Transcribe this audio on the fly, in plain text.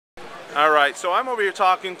All right, so I'm over here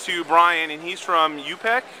talking to Brian, and he's from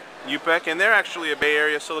Upek, and they're actually a Bay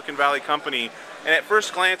Area Silicon Valley company. And at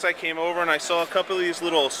first glance, I came over and I saw a couple of these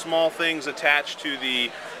little small things attached to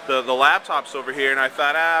the laptops over here, and I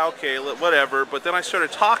thought, okay, whatever. But then I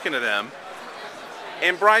started talking to them.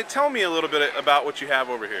 And Brian, tell me a little bit about what you have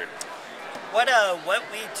over here. What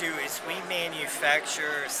we do is we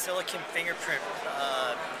manufacture silicon fingerprint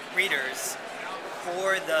readers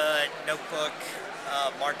for the notebook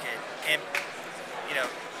market and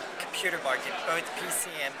computer market, both PC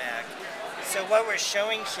and Mac. So what we're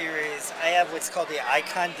showing here is I have what's called the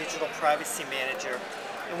Eikon Digital Privacy Manager,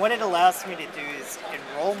 and what it allows me to do is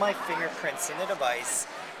enroll my fingerprints in the device.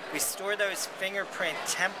 We store those fingerprint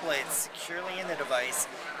templates securely in the device,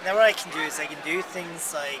 and then what I can do is I can do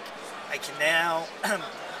things like I can now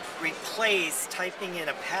replace typing in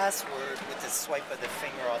a password with a swipe of the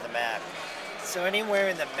finger on the Mac. So anywhere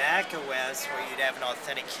in the Mac OS where you'd have an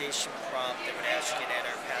authentication prompt that would ask you to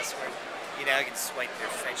enter a password, you now can swipe your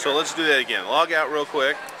finger. So let's do that again. Log out real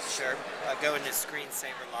quick. Sure. I'll go into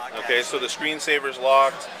screensaver lock. Okay, so the screensaver's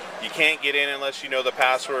locked. You can't get in unless you know the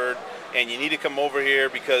password, and you need to come over here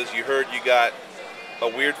because you heard you got a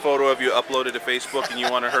weird photo of you uploaded to Facebook and you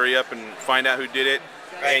want to hurry up and find out who did it.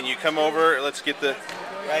 Right. And you come over, let's get the...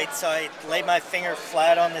 Right, so I lay my finger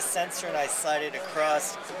flat on the sensor and I slide it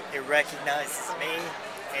across. It recognizes me,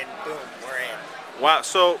 and boom, we're in. Wow,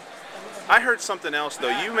 so I heard something else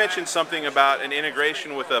though. You mentioned something about an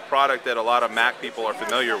integration with a product that a lot of Mac people are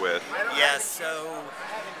familiar with. Yeah, so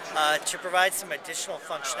to provide some additional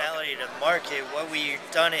functionality to the market, what we've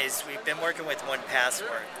done is we've been working with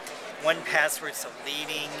 1Password. 1Password is a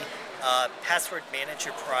leading password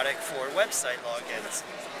manager product for website logins.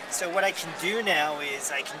 So what I can do now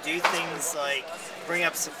is I can do things like bring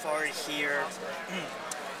up Safari here,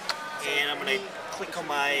 and I'm going to click on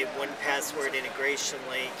my 1Password integration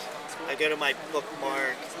link. I go to my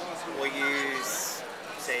bookmark. We'll use,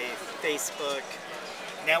 say, Facebook.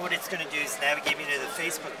 Now what it's going to do is navigate me to the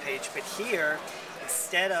Facebook page, but here,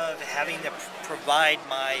 instead of having to provide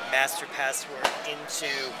my master password into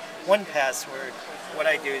 1Password, what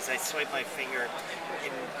I do is I swipe my finger,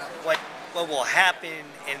 and what will happen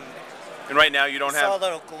and right now you don't have... It's a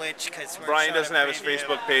little glitch because Brian doesn't have his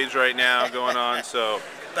Facebook page right now going on, so...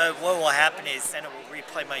 But what will happen is then it will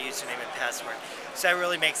replay my username and password. So that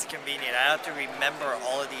really makes it convenient. I don't have to remember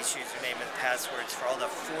all of these username and passwords for all the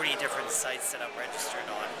 40 different sites that I'm registered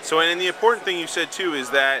on. So, and the important thing you said too is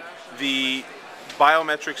that the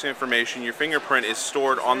biometrics information, your fingerprint, is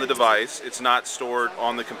stored on the device. It's not stored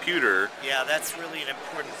on the computer. Yeah, that's really an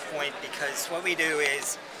important point because what we do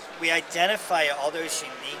is we identify all those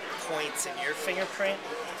unique points in your fingerprint.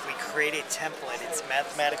 We create a template. It's a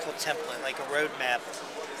mathematical template, like a roadmap.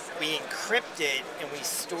 We encrypt it and we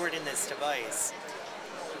store it in this device.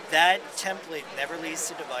 That template never leaves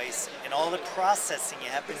the device, and all the processing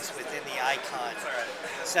happens within the Eikon.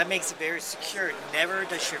 So that makes it very secure. Never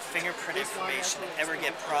does your fingerprint information ever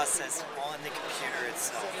get processed on the computer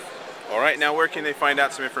itself. All right, now where can they find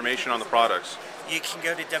out some information on the products? You can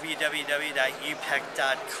go to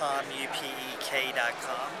www.upek.com,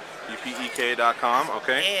 upek.com. upek.com,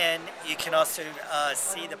 okay. And you can also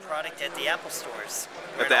see the product at the Apple stores.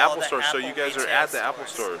 At the Apple stores, so you guys are at the Apple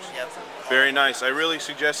stores. Yep. Very nice. I really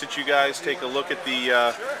suggest that you guys take a look at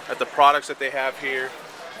the products that they have here.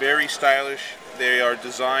 Very stylish. They are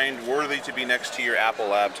designed worthy to be next to your Apple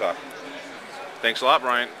laptop. Thanks a lot,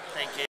 Brian. Thank you.